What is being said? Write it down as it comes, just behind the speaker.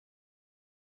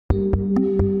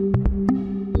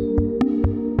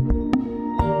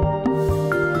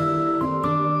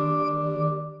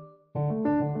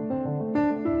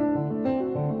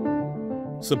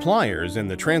Suppliers in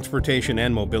the transportation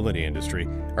and mobility industry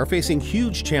are facing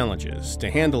huge challenges to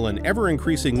handle an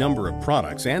ever-increasing number of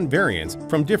products and variants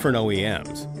from different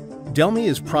OEMs.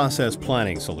 DELMIA's process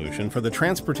planning solution for the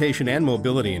transportation and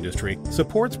mobility industry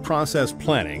supports process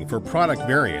planning for product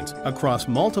variants across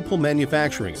multiple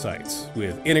manufacturing sites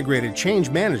with integrated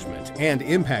change management and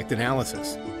impact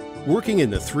analysis. Working in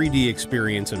the 3D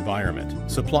experience environment,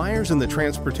 suppliers in the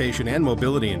transportation and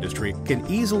mobility industry can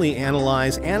easily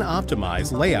analyze and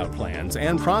optimize layout plans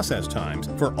and process times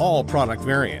for all product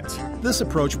variants. This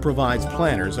approach provides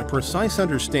planners a precise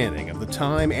understanding of the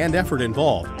time and effort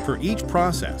involved for each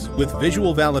process with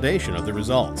visual validation of the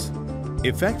results.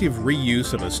 Effective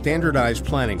reuse of a standardized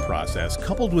planning process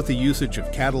coupled with the usage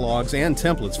of catalogs and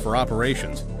templates for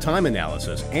operations, time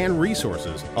analysis, and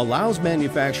resources allows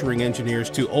manufacturing engineers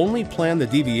to only plan the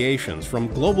deviations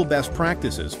from global best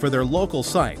practices for their local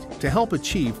site to help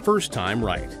achieve first time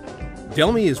right.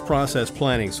 DELMIA's process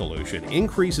planning solution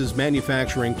increases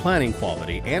manufacturing planning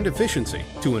quality and efficiency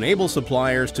to enable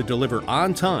suppliers to deliver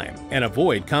on time and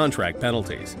avoid contract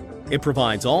penalties. It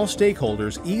provides all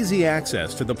stakeholders easy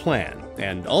access to the plan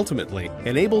and ultimately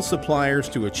enables suppliers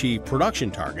to achieve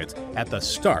production targets at the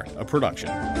start of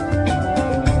production.